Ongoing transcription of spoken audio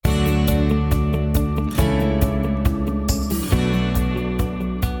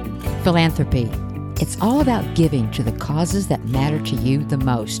Philanthropy. It's all about giving to the causes that matter to you the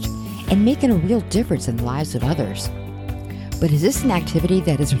most and making a real difference in the lives of others. But is this an activity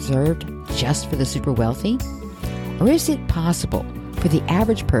that is reserved just for the super wealthy? Or is it possible for the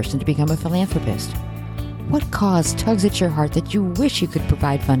average person to become a philanthropist? What cause tugs at your heart that you wish you could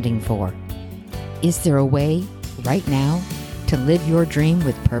provide funding for? Is there a way, right now, to live your dream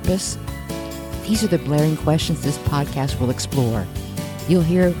with purpose? These are the blaring questions this podcast will explore. You'll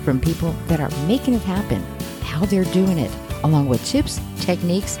hear from people that are making it happen, how they're doing it, along with tips,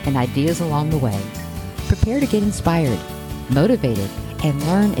 techniques, and ideas along the way. Prepare to get inspired, motivated, and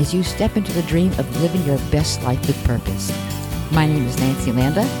learn as you step into the dream of living your best life with purpose. My name is Nancy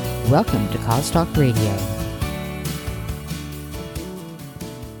Landa. Welcome to Cause Talk Radio.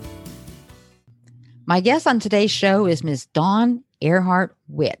 My guest on today's show is Ms. Dawn Earhart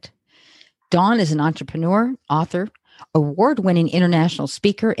Witt. Dawn is an entrepreneur, author, award-winning international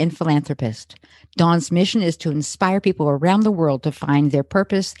speaker, and philanthropist. Dawn's mission is to inspire people around the world to find their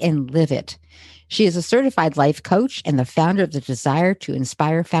purpose and live it. She is a certified life coach and the founder of the Desire to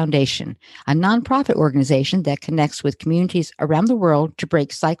Inspire Foundation, a nonprofit organization that connects with communities around the world to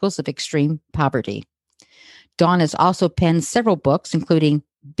break cycles of extreme poverty. Dawn has also penned several books, including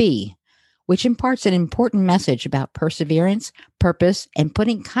Be, which imparts an important message about perseverance, purpose, and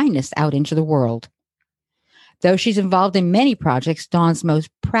putting kindness out into the world. Though she's involved in many projects, Dawn's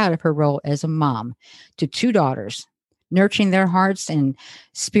most proud of her role as a mom to two daughters. Nurturing their hearts and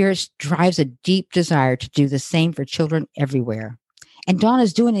spirits drives a deep desire to do the same for children everywhere. And Dawn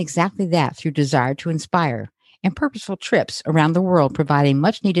is doing exactly that through Desire to Inspire and purposeful trips around the world, providing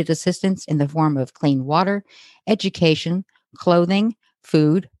much needed assistance in the form of clean water, education, clothing,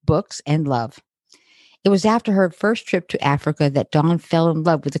 food, books, and love. It was after her first trip to Africa that Dawn fell in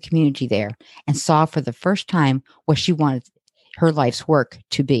love with the community there and saw for the first time what she wanted her life's work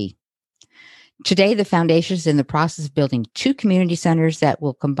to be. Today, the foundation is in the process of building 2 community centers that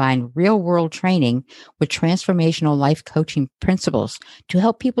will combine real-world training with transformational life coaching principles to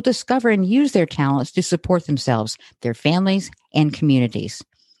help people discover and use their talents to support themselves, their families, and communities.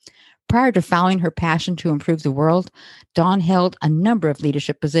 Prior to following her passion to improve the world, Dawn held a number of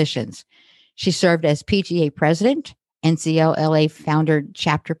leadership positions. She served as PTA president, NCLLA founder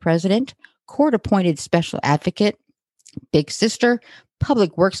chapter president, court-appointed special advocate, big sister,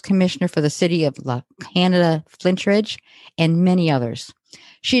 public works commissioner for the city of La Canada Flintridge, and many others.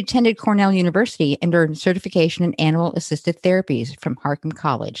 She attended Cornell University and earned certification in animal assisted therapies from Harcum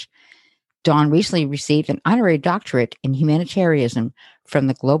College. Dawn recently received an honorary doctorate in humanitarianism from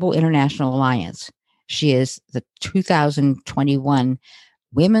the Global International Alliance. She is the 2021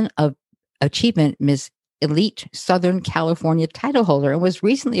 Women of Achievement Ms. Elite Southern California title holder and was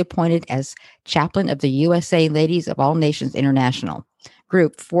recently appointed as chaplain of the USA Ladies of All Nations International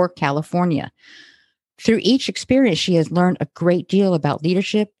Group for California. Through each experience, she has learned a great deal about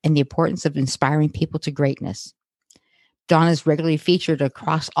leadership and the importance of inspiring people to greatness. Dawn is regularly featured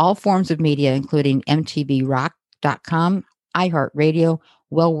across all forms of media, including MTVRock.com, iHeartRadio,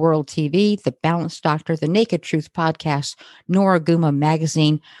 Well World TV, The Balanced Doctor, The Naked Truth Podcast, Nora Guma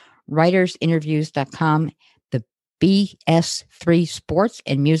Magazine, WritersInterviews.com, the BS3 Sports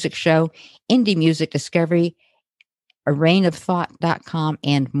and Music Show, Indie Music Discovery, ArainofThought.com,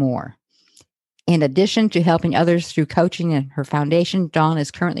 and more. In addition to helping others through coaching and her foundation, Dawn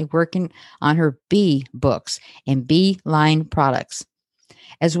is currently working on her Be books and Be line products,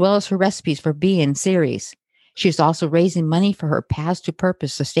 as well as her recipes for Be series. She is also raising money for her Paths to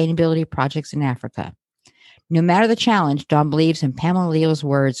Purpose sustainability projects in Africa. No matter the challenge, Dawn believes in Pamela Leo's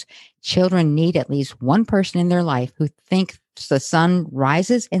words, children need at least one person in their life who thinks the sun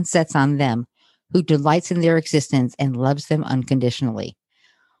rises and sets on them, who delights in their existence and loves them unconditionally.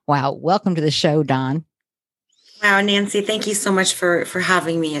 Wow. Welcome to the show, Dawn. Wow, Nancy, thank you so much for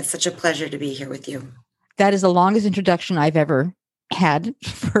having me. It's such a pleasure to be here with you. That is the longest introduction I've ever had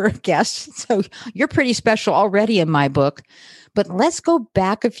for a guest. So you're pretty special already in my book. But let's go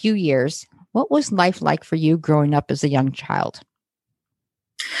back a few years. What was life like for you growing up as a young child?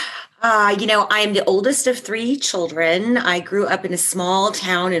 I'm the oldest of 3 children. I grew up in a small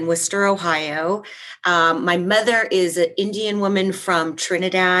town in Worcester, Ohio. My mother is an Indian woman from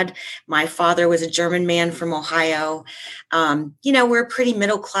Trinidad. My father was a German man from Ohio. We're pretty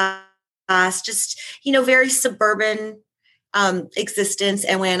middle class, just, very suburban existence.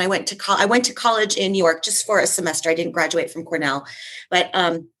 And when I went to college in New York just for a semester. I didn't graduate from Cornell. But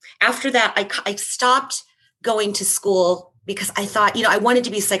after that, I stopped going to school because I thought, I wanted to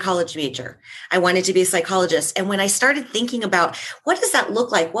be a psychology major. I wanted to be a psychologist. And when I started thinking about what does that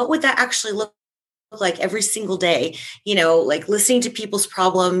look like? What would that actually look like every single day, like listening to people's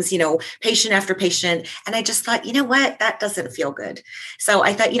problems, patient after patient. And I just thought, you know what, that doesn't feel good. So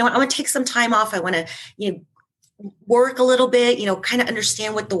I thought, I want to take some time off. I want to, work a little bit, kind of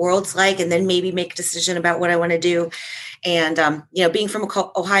understand what the world's like, and then maybe make a decision about what I want to do. And, being from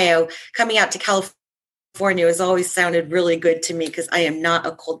Ohio, coming out to California has always sounded really good to me because I am not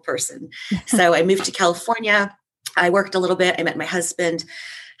a cold person. So I moved to California. I worked a little bit. I met my husband,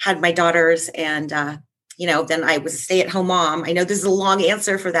 had my daughters, and, then I was a stay-at-home mom. I know this is a long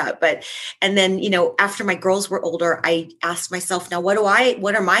answer for that, and then, after my girls were older, I asked myself, now, what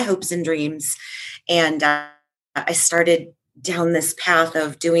are my hopes and dreams? And, I started down this path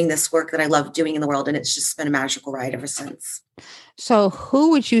of doing this work that I love doing in the world. And it's just been a magical ride ever since. So who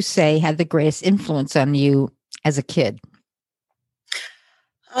would you say had the greatest influence on you as a kid?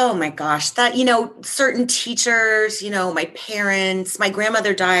 Oh my gosh, that, certain teachers, my parents. My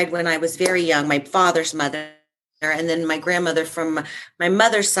grandmother died when I was very young, my father's mother. And then my grandmother from my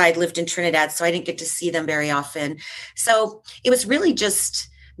mother's side lived in Trinidad, so I didn't get to see them very often. So it was really just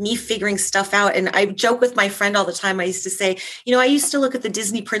me figuring stuff out. And I joke with my friend all the time. I used to say, I used to look at the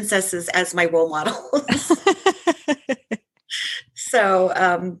Disney princesses as my role models. So,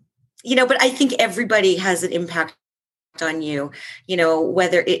 but I think everybody has an impact on you,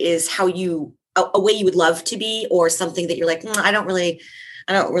 whether it is how a way you would love to be, or something that you're like, I don't really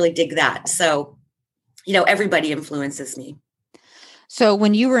dig that. So, everybody influences me. So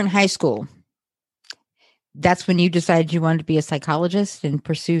when you were in high school, that's when you decided you wanted to be a psychologist and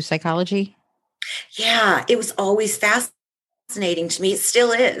pursue psychology? Yeah, it was always fascinating to me. It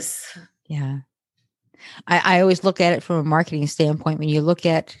still is. Yeah. I always look at it from a marketing standpoint. When you look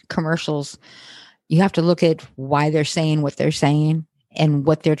at commercials, you have to look at why they're saying what they're saying and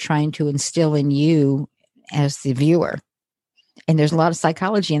what they're trying to instill in you as the viewer. And there's a lot of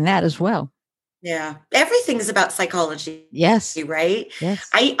psychology in that as well. Yeah. Everything is about psychology. Yes. Right. Yes.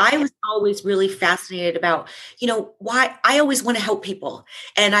 I was always really fascinated about, why I always want to help people.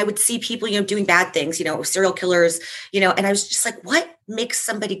 And I would see people, doing bad things, serial killers, and I was just like, what makes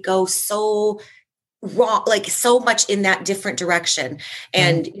somebody go so wrong, like so much in that different direction?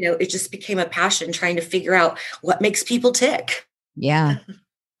 And, it just became a passion trying to figure out what makes people tick. Yeah.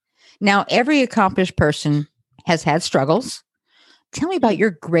 Now, every accomplished person has had struggles. Tell me about your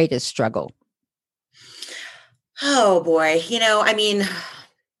greatest struggle. Oh boy.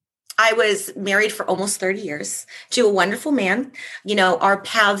 I was married for almost 30 years to a wonderful man. Our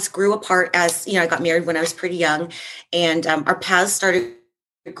paths grew apart as, I got married when I was pretty young, and our paths started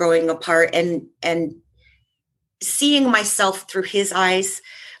growing apart, and seeing myself through his eyes.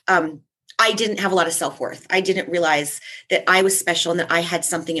 I didn't have a lot of self-worth. I didn't realize that I was special and that I had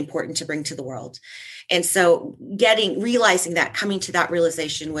something important to bring to the world. And so realizing that, coming to that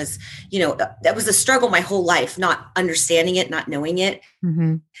realization was, that was a struggle my whole life, not understanding it, not knowing it.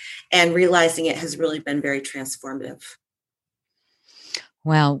 Mm-hmm. And realizing it has really been very transformative.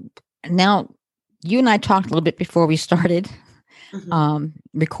 Well, now you and I talked a little bit before we started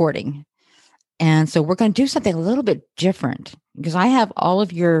recording. And so we're going to do something a little bit different, because I have all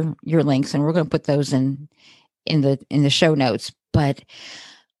of your links, and we're going to put those in the show notes. But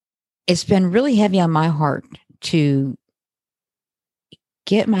it's been really heavy on my heart to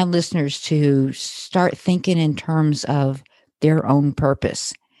get my listeners to start thinking in terms of their own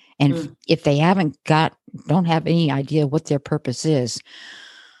purpose. And if they don't have any idea what their purpose is,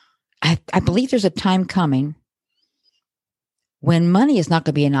 I believe there's a time coming when money is not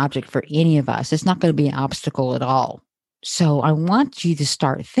going to be an object for any of us. It's not going to be an obstacle at all. So I want you to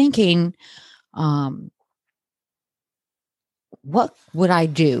start thinking, what would I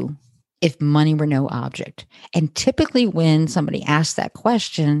do if money were no object? And typically when somebody asks that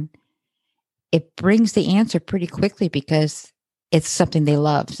question, it brings the answer pretty quickly, because it's something they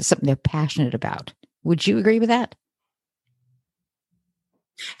love. It's something they're passionate about. Would you agree with that?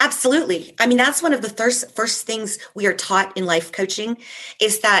 Absolutely. I mean, that's one of the first things we are taught in life coaching,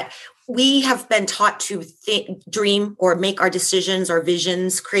 is that we have been taught to dream or make our decisions, our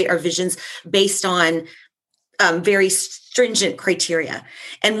visions, create our visions based on very stringent criteria.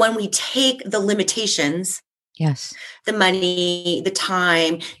 And when we take the limitations, yes, the money, the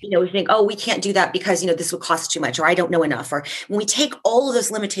time, we think, oh, we can't do that because, this would cost too much, or I don't know enough. Or when we take all of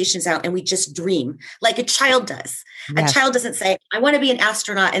those limitations out and we just dream like a child does. Yes. A child doesn't say, I want to be an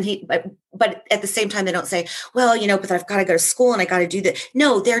astronaut. But at the same time, they don't say, well, but I've got to go to school and I got to do that.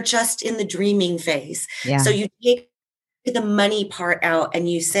 No, they're just in the dreaming phase. Yeah. So you take the money part out and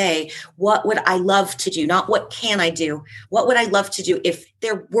you say, what would I love to do? Not what can I do? What would I love to do if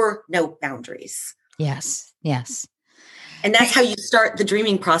there were no boundaries? Yes. Yes. And that's how you start the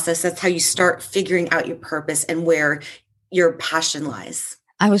dreaming process. That's how you start figuring out your purpose and where your passion lies.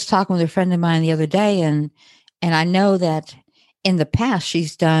 I was talking with a friend of mine the other day, and I know that in the past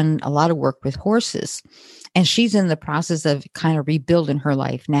she's done a lot of work with horses, and she's in the process of kind of rebuilding her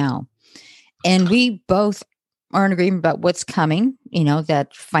life now. And we both are in agreement about what's coming, that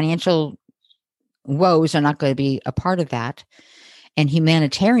financial woes are not going to be a part of that. And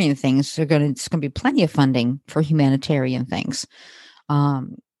humanitarian things it's going to be plenty of funding for humanitarian things.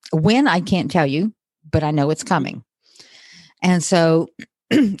 When, I can't tell you, but I know it's coming. And so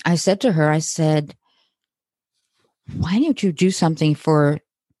I said to her, I said, why don't you do something for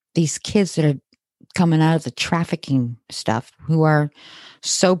these kids that are coming out of the trafficking stuff who are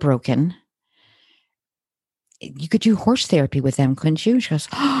so broken? You could do horse therapy with them, couldn't you? She goes,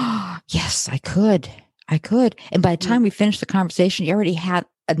 oh, yes, I could. And by the time we finished the conversation, you already had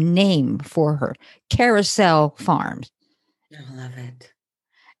a name for her, Carousel Farms. I love it.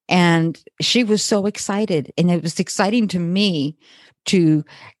 And she was so excited. And it was exciting to me to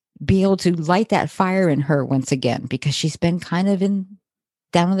be able to light that fire in her once again, because she's been kind of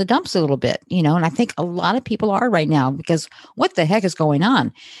down in the dumps a little bit, and I think a lot of people are right now, because what the heck is going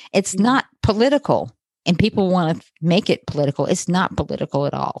on? It's not political, and people want to make it political. It's not political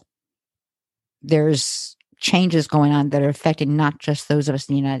at all. There's changes going on that are affecting not just those of us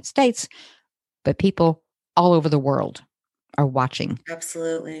in the United States, but people all over the world are watching.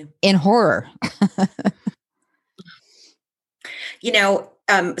 Absolutely. In horror.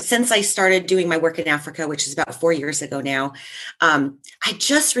 Since I started doing my work in Africa, which is about 4 years ago now, I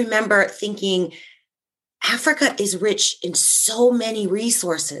just remember thinking, Africa is rich in so many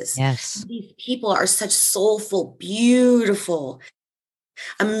resources. Yes. These people are such soulful, beautiful,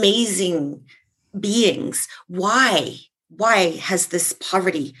 amazing beings. Why has this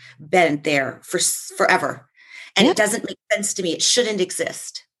poverty been there for forever? And It doesn't make sense to me. It shouldn't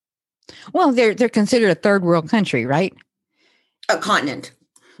exist. Well, they're considered a third world country, right? A continent.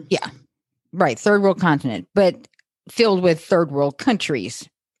 Yeah, right. Third world continent, but filled with third world countries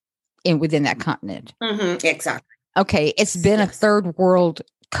within that continent. Mm-hmm, exactly. Okay, it's been a third world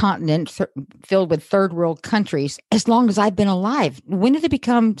continent filled with third world countries as long as I've been alive. When did it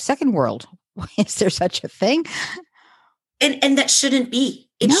become second world? Is there such a thing? And that shouldn't be.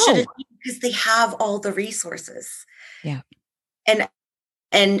 It shouldn't be, because they have all the resources. Yeah.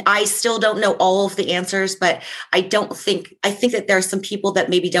 And I still don't know all of the answers, but I think that there are some people that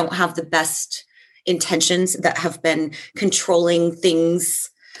maybe don't have the best intentions, that have been controlling things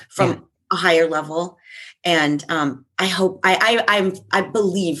from a higher level. And I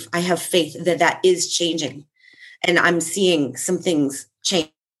believe, I have faith that is changing, and I'm seeing some things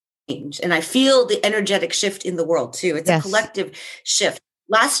change. And I feel the energetic shift in the world too. It's a collective shift.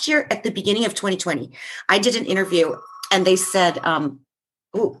 Last year, at the beginning of 2020, I did an interview, and they said,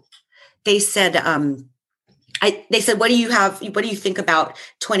 they said, what do you think about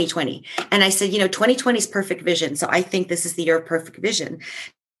 2020? And I said, 2020 is perfect vision. So I think this is the year of perfect vision.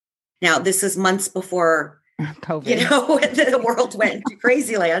 Now, this is months before COVID, the world went to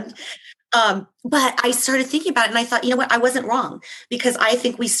crazy land. But I started thinking about it, and I thought, I wasn't wrong, because I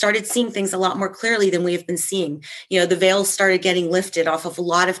think we started seeing things a lot more clearly than we have been seeing. The veils started getting lifted off of a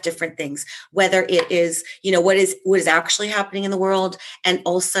lot of different things, whether it is, what is actually happening in the world, and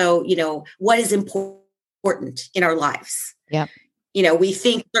also, what is important in our lives. Yeah. We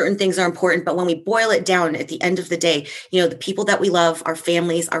think certain things are important, but when we boil it down at the end of the day, the people that we love, our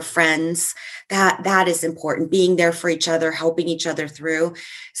families, our friends, that is important. Being there for each other, helping each other through.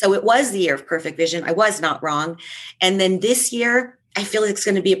 So it was the year of perfect vision. I was not wrong. And then this year, I feel like it's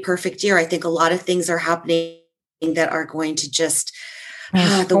going to be a perfect year. I think a lot of things are happening that are going to just,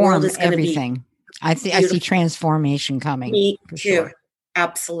 the world is going to be. I see transformation coming. Me for too. Sure.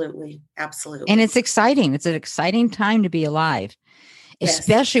 Absolutely. Absolutely. And it's exciting. It's an exciting time to be alive.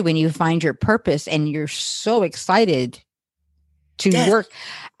 Especially when you find your purpose and you're so excited to work.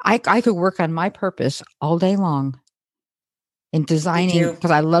 I could work on my purpose all day long in designing,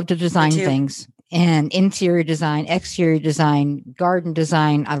 because I love to design things, and interior design, exterior design, garden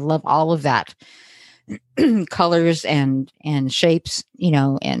design. I love all of that. Colors and shapes,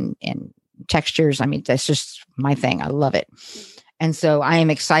 and textures. I mean, that's just my thing. I love it. And so I am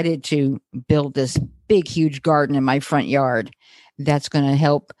excited to build this big, huge garden in my front yard that's going to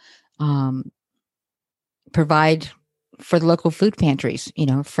help provide for the local food pantries,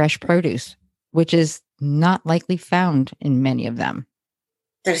 fresh produce, which is not likely found in many of them.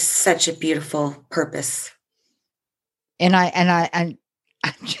 There's such a beautiful purpose. And I'm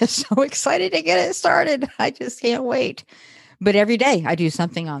just so excited to get it started. I just can't wait. But every day I do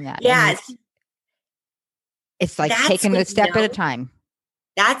something on that. Yeah. It's like That's taking when a step at a time.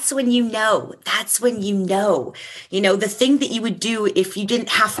 That's when you know. That's when the thing that you would do if you didn't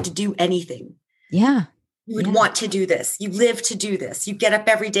have to do anything. Yeah. You would want to do this. You live to do this. You get up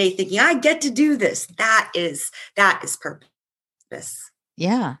every day thinking, I get to do this. That is purpose.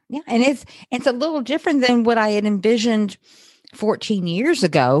 Yeah. Yeah. And it's a little different than what I had envisioned 14 years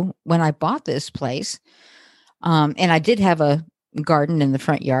ago when I bought this place. And I did have a garden in the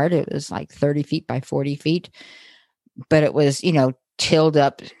front yard. It was like 30 feet by 40 feet, but it was, tilled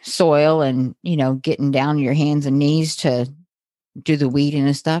up soil and, getting down on your hands and knees to do the weeding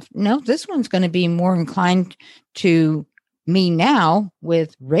and stuff. No, this one's going to be more inclined to me now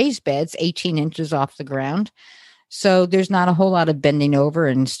with raised beds 18 inches off the ground. So there's not a whole lot of bending over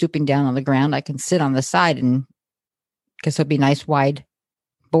and stooping down on the ground. I can sit on the side and because there'll be nice wide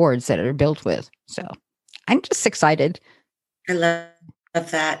boards that are built with. So I'm just excited. I love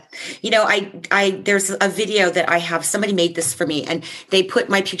that. I there's a video that I have. Somebody made this for me, and they put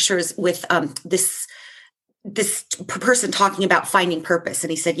my pictures with this person talking about finding purpose.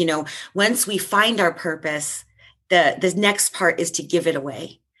 And he said, once we find our purpose, the next part is to give it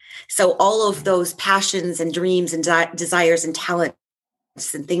away. So all of those passions and dreams and desires and talents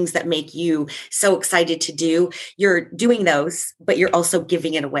and things that make you so excited to do, you're doing those, but you're also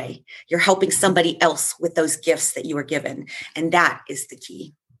giving it away. You're helping somebody else with those gifts that you were given. And that is the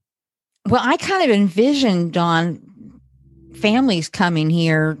key. Well, I kind of envisioned, Dawn, families coming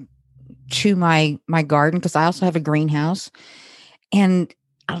here to my garden, because I also have a greenhouse, and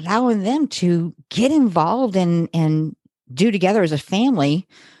allowing them to get involved and do together as a family,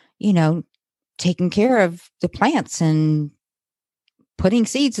 taking care of the plants and putting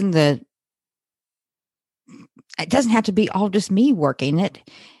seeds in it doesn't have to be all just me working it.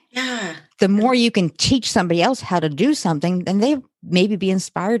 Yeah. The more you can teach somebody else how to do something, then they maybe be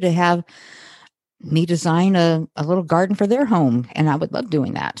inspired to have me design a little garden for their home. And I would love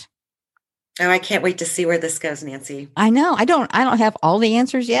doing that. Oh, I can't wait to see where this goes, Nancy. I know. I don't have all the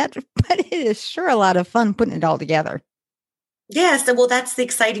answers yet, but it is sure a lot of fun putting it all together. Yes. Well, that's the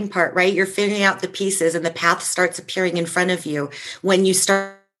exciting part, right? You're figuring out the pieces and the path starts appearing in front of you when you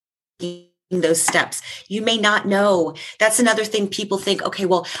start those steps. You may not know. That's another thing people think, okay,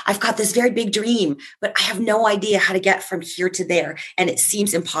 well, I've got this very big dream, but I have no idea how to get from here to there. And it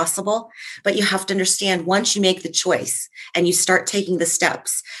seems impossible, but you have to understand once you make the choice and you start taking the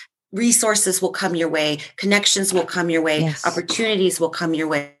steps, resources will come your way, connections will come your way, yes. Opportunities will come your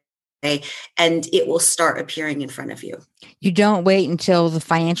way, and it will start appearing in front of you. You don't wait until the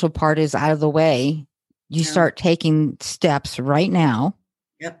financial part is out of the way. You start taking steps right now.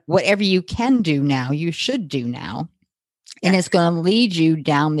 Yep. Whatever you can do now, you should do now. Yes. And it's going to lead you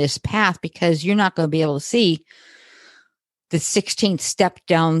down this path because you're not going to be able to see the 16th step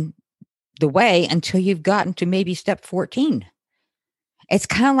down the way until you've gotten to maybe step 14. It's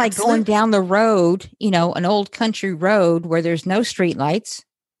kind of like going down the road, an old country road where there's no street lights,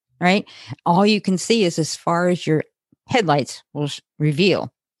 right? All you can see is as far as your headlights will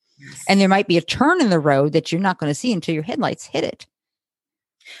reveal. Yes. And there might be a turn in the road that you're not going to see until your headlights hit it.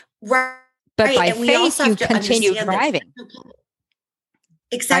 Right. But by faith, you continue driving.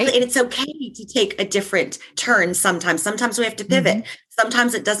 Exactly. Right? And it's okay to take a different turn sometimes. Sometimes we have to pivot. Mm-hmm.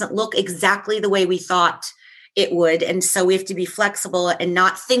 Sometimes it doesn't look exactly the way we thought it would. And so we have to be flexible and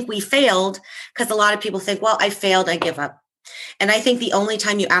not think we failed, because a lot of people think, well, I failed, I give up. And I think the only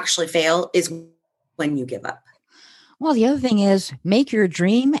time you actually fail is when you give up. Well, the other thing is make your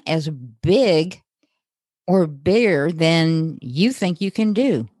dream as big or bigger than you think you can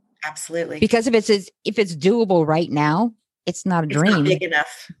do. Absolutely. Because if it's doable right now, it's not a dream. It's not big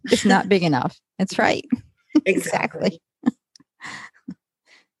enough. It's not big enough. That's right. Exactly.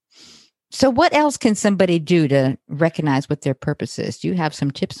 So what else can somebody do to recognize what their purpose is? Do you have some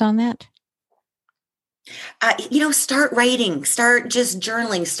tips on that? Start writing, start just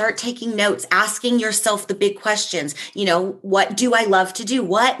journaling, start taking notes, asking yourself the big questions. What do I love to do?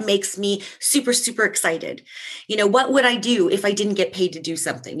 What makes me super, super excited? What would I do if I didn't get paid to do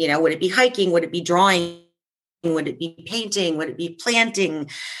something? Would it be hiking? Would it be drawing? Would it be painting? Would it be planting?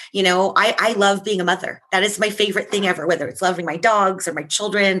 I love being a mother. That is my favorite thing ever, whether it's loving my dogs or my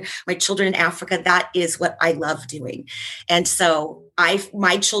children in Africa. That is what I love doing. And so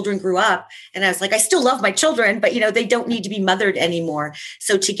my children grew up and I was like, I still love my children, but they don't need to be mothered anymore.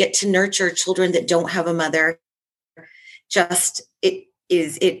 So to get to nurture children that don't have a mother,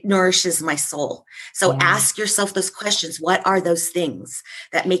 it nourishes my soul. So ask yourself those questions. What are those things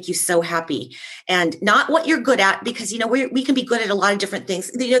that make you so happy? And not what you're good at, because, we can be good at a lot of different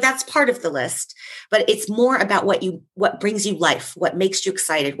things. That's part of the list, but it's more about what brings you life, what makes you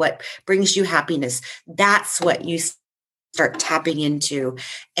excited, what brings you happiness. That's what you start tapping into,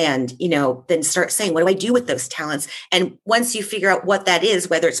 and, then start saying, what do I do with those talents? And once you figure out what that is,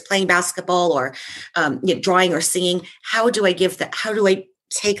 whether it's playing basketball or drawing or singing, how do I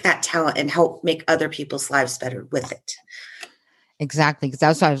take that talent and help make other people's lives better with it? Exactly. Because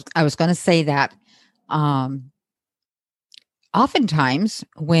that's what I was going to say that oftentimes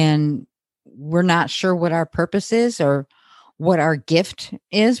when we're not sure what our purpose is or what our gift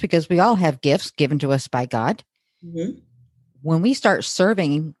is, because we all have gifts given to us by God. Mm-hmm. When we start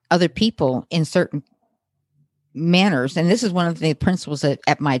serving other people in certain manners, and this is one of the principles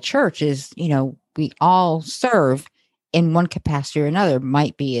at my church is, we all serve in one capacity or another. It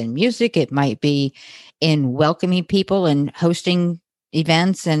might be in music, it might be in welcoming people and hosting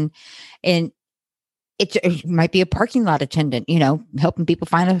events, and it might be a parking lot attendant, helping people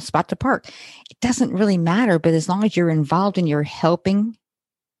find a spot to park. It doesn't really matter, but as long as you're involved and you're helping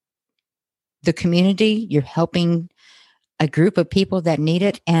the community, you're helping a group of people that need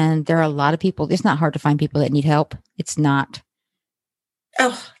it. And there are a lot of people. It's not hard to find people that need help. It's not.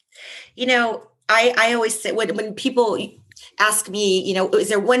 Oh, I always say when people ask me, is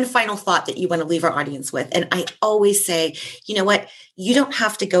there one final thought that you want to leave our audience with? And I always say, you know what? You don't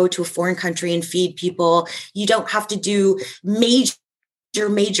have to go to a foreign country and feed people. You don't have to do major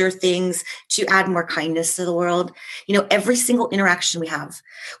things to add more kindness to the world. Every single interaction we have,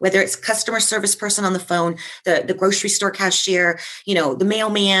 whether it's customer service person on the phone, the grocery store cashier, the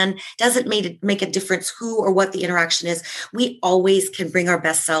mailman, doesn't make a difference who or what the interaction is. We always can bring our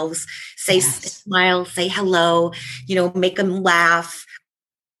best selves, smile, say hello, make them laugh,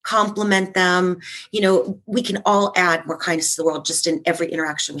 compliment them. We can all add more kindness to the world just in every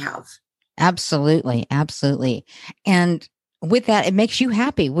interaction we have. Absolutely. Absolutely. And with that, it makes you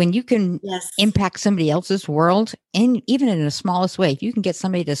happy when you can impact somebody else's world, and even in the smallest way. If you can get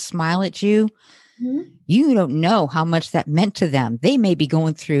somebody to smile at you, you don't know how much that meant to them. They may be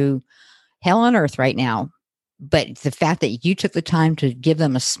going through hell on earth right now, but the fact that you took the time to give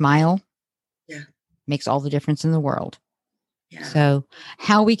them a smile makes all the difference in the world. Yeah. So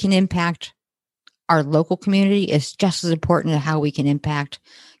how we can impact our local community is just as important as how we can impact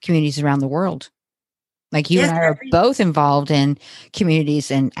communities around the world. Like you and I are both involved in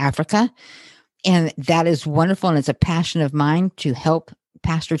communities in Africa, and that is wonderful. And it's a passion of mine to help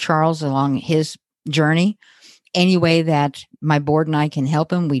Pastor Charles along his journey. Any way that my board and I can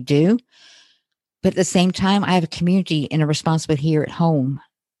help him, we do. But at the same time, I have a community and a responsibility here at home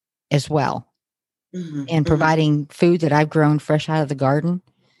as well. Mm-hmm. And providing food that I've grown fresh out of the garden.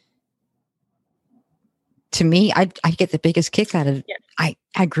 To me, I get the biggest kick out of it. Yeah.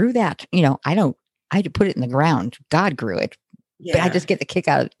 I grew that, I had to put it in the ground. God grew it. Yeah. But I just get the kick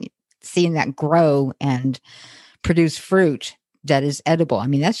out of seeing that grow and produce fruit that is edible. I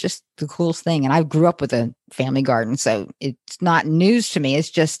mean, that's just the coolest thing. And I grew up with a family garden, so it's not news to me.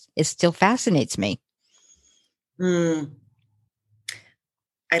 It still fascinates me. I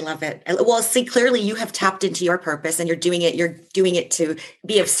love it. Well, see, clearly you have tapped into your purpose, and you're doing it to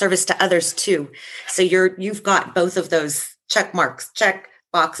be of service to others too. So you've got both of those check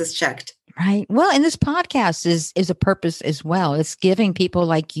boxes checked. Right. Well, and this podcast is a purpose as well. It's giving people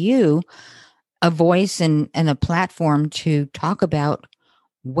like you a voice and a platform to talk about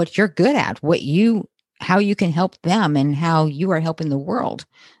what you're good at, how you can help them, and how you are helping the world.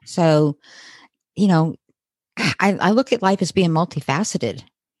 So, I look at life as being multifaceted.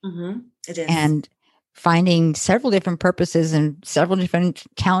 Mm-hmm. It is. And finding several different purposes and several different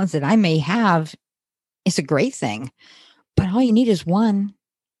talents that I may have is a great thing. But all you need is one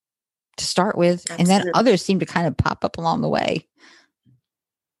to start with. Absolutely. And then others seem to kind of pop up along the way.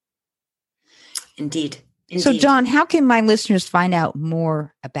 Indeed. So, John, how can my listeners find out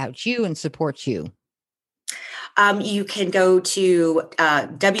more about you and support you? You can go to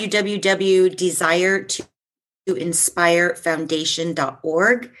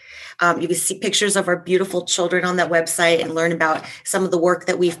www.desirettoinspirefoundation.org. You can see pictures of our beautiful children on that website and learn about some of the work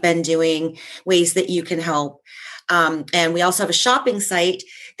that we've been doing, ways that you can help. And we also have a shopping site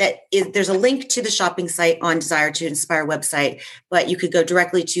there's a link to the shopping site on Desire to Inspire website, but you could go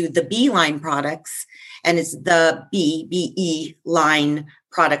directly to the Beeline products, and it's the BE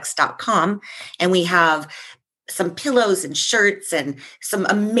lineproducts.com. And we have some pillows and shirts and some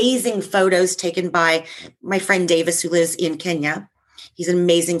amazing photos taken by my friend Davis, who lives in Kenya. He's an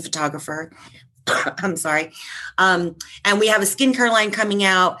amazing photographer. I'm sorry. And we have a skincare line coming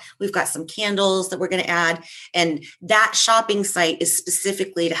out. We've got some candles that we're going to add. And that shopping site is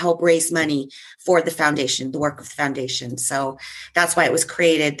specifically to help raise money for the foundation, the work of the foundation. So that's why it was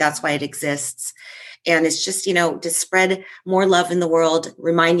created. That's why it exists. And it's just, to spread more love in the world,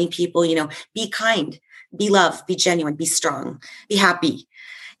 reminding people, be kind, be love, be genuine, be strong, be happy,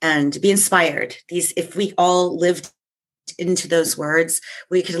 and be inspired. If we all lived into those words,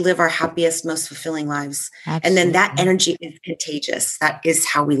 we could live our happiest, most fulfilling lives. Absolutely. And then that energy is contagious. That is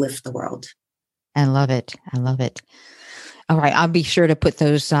how we lift the world. I love it. I love it. All right. I'll be sure to put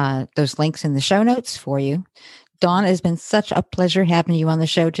those links in the show notes for you. Dawn, it has been such a pleasure having you on the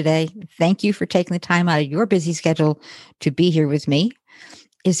show today. Thank you for taking the time out of your busy schedule to be here with me.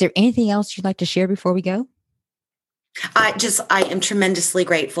 Is there anything else you'd like to share before we go? I am tremendously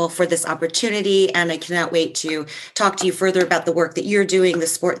grateful for this opportunity, and I cannot wait to talk to you further about the work that you're doing, the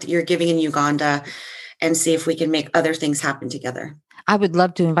support that you're giving in Uganda, and see if we can make other things happen together. I would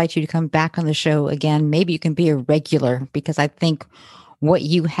love to invite you to come back on the show again. Maybe you can be a regular, because I think what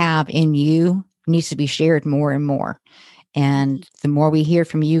you have in you needs to be shared more and more. And the more we hear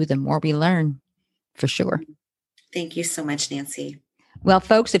from you, the more we learn, for sure. Thank you so much, Nancy. Well,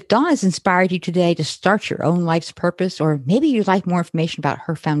 folks, if Dawn has inspired you today to start your own life's purpose, or maybe you'd like more information about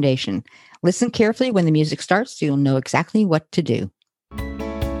her foundation, listen carefully when the music starts so you'll know exactly what to do.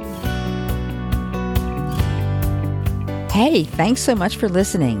 Hey, thanks so much for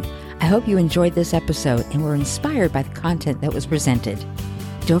listening. I hope you enjoyed this episode and were inspired by the content that was presented.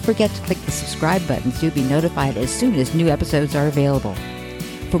 Don't forget to click the subscribe button so you'll be notified as soon as new episodes are available.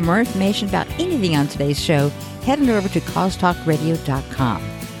 For more information about anything on today's show, head on over to causetalkradio.com.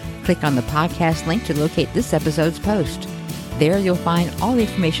 Click on the podcast link to locate this episode's post. There you'll find all the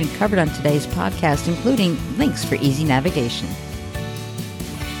information covered on today's podcast, including links for easy navigation.